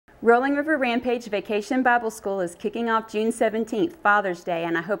Rolling River Rampage Vacation Bible School is kicking off June 17th, Father's Day,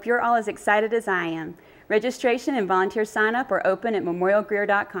 and I hope you're all as excited as I am. Registration and volunteer sign-up are open at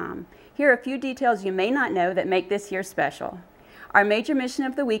memorialgreer.com. Here are a few details you may not know that make this year special. Our major mission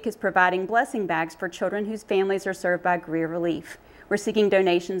of the week is providing blessing bags for children whose families are served by Greer Relief. We're seeking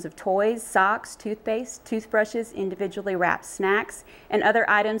donations of toys, socks, toothpaste, toothbrushes, individually wrapped snacks, and other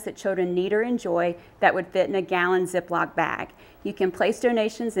items that children need or enjoy that would fit in a gallon Ziploc bag. You can place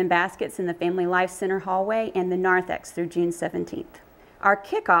donations in baskets in the Family Life Center hallway and the narthex through June 17th. Our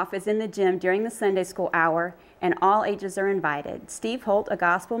kickoff is in the gym during the Sunday school hour, and all ages are invited. Steve Holt, a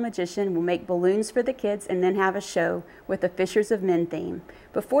gospel magician, will make balloons for the kids and then have a show with a Fishers of Men theme.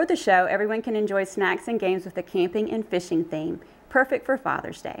 Before the show, everyone can enjoy snacks and games with a camping and fishing theme, perfect for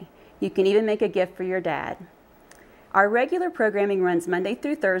Father's Day. You can even make a gift for your dad. Our regular programming runs Monday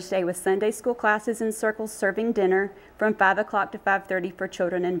through Thursday with Sunday school classes and circles serving dinner from 5 o'clock to 5:30 for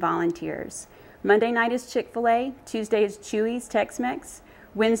children and volunteers. Monday night is Chick-fil-A, Tuesday is Chuy's Tex-Mex,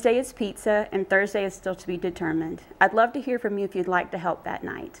 Wednesday is pizza, and Thursday is still to be determined. I'd love to hear from you if you'd like to help that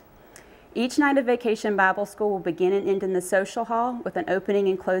night. Each night of Vacation Bible School will begin and end in the social hall with an opening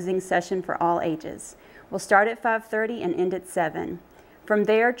and closing session for all ages. We'll start at 5:30 and end at 7. From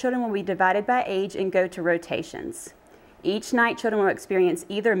there, children will be divided by age and go to rotations. Each night, children will experience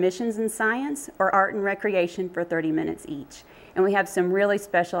either missions and science or art and recreation for 30 minutes each. And we have some really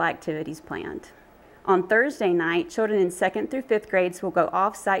special activities planned. On Thursday night, children in 2nd through 5th grades will go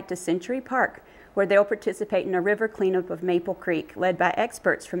off-site to Century Park, where they'll participate in a river cleanup of Maple Creek, led by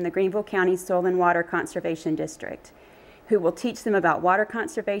experts from the Greenville County Soil and Water Conservation District, who will teach them about water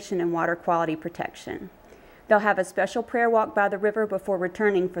conservation and water quality protection. They'll have a special prayer walk by the river before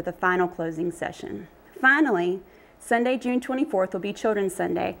returning for the final closing session. Finally, Sunday, June 24th will be Children's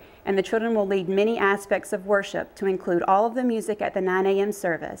Sunday, and the children will lead many aspects of worship to include all of the music at the 9 a.m.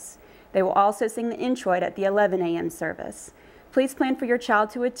 service. They will also sing the introit at the 11 a.m. service. Please plan for your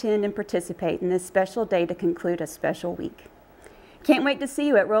child to attend and participate in this special day to conclude a special week. Can't wait to see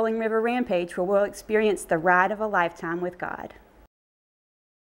you at Rolling River Rampage, where we'll experience the ride of a lifetime with God.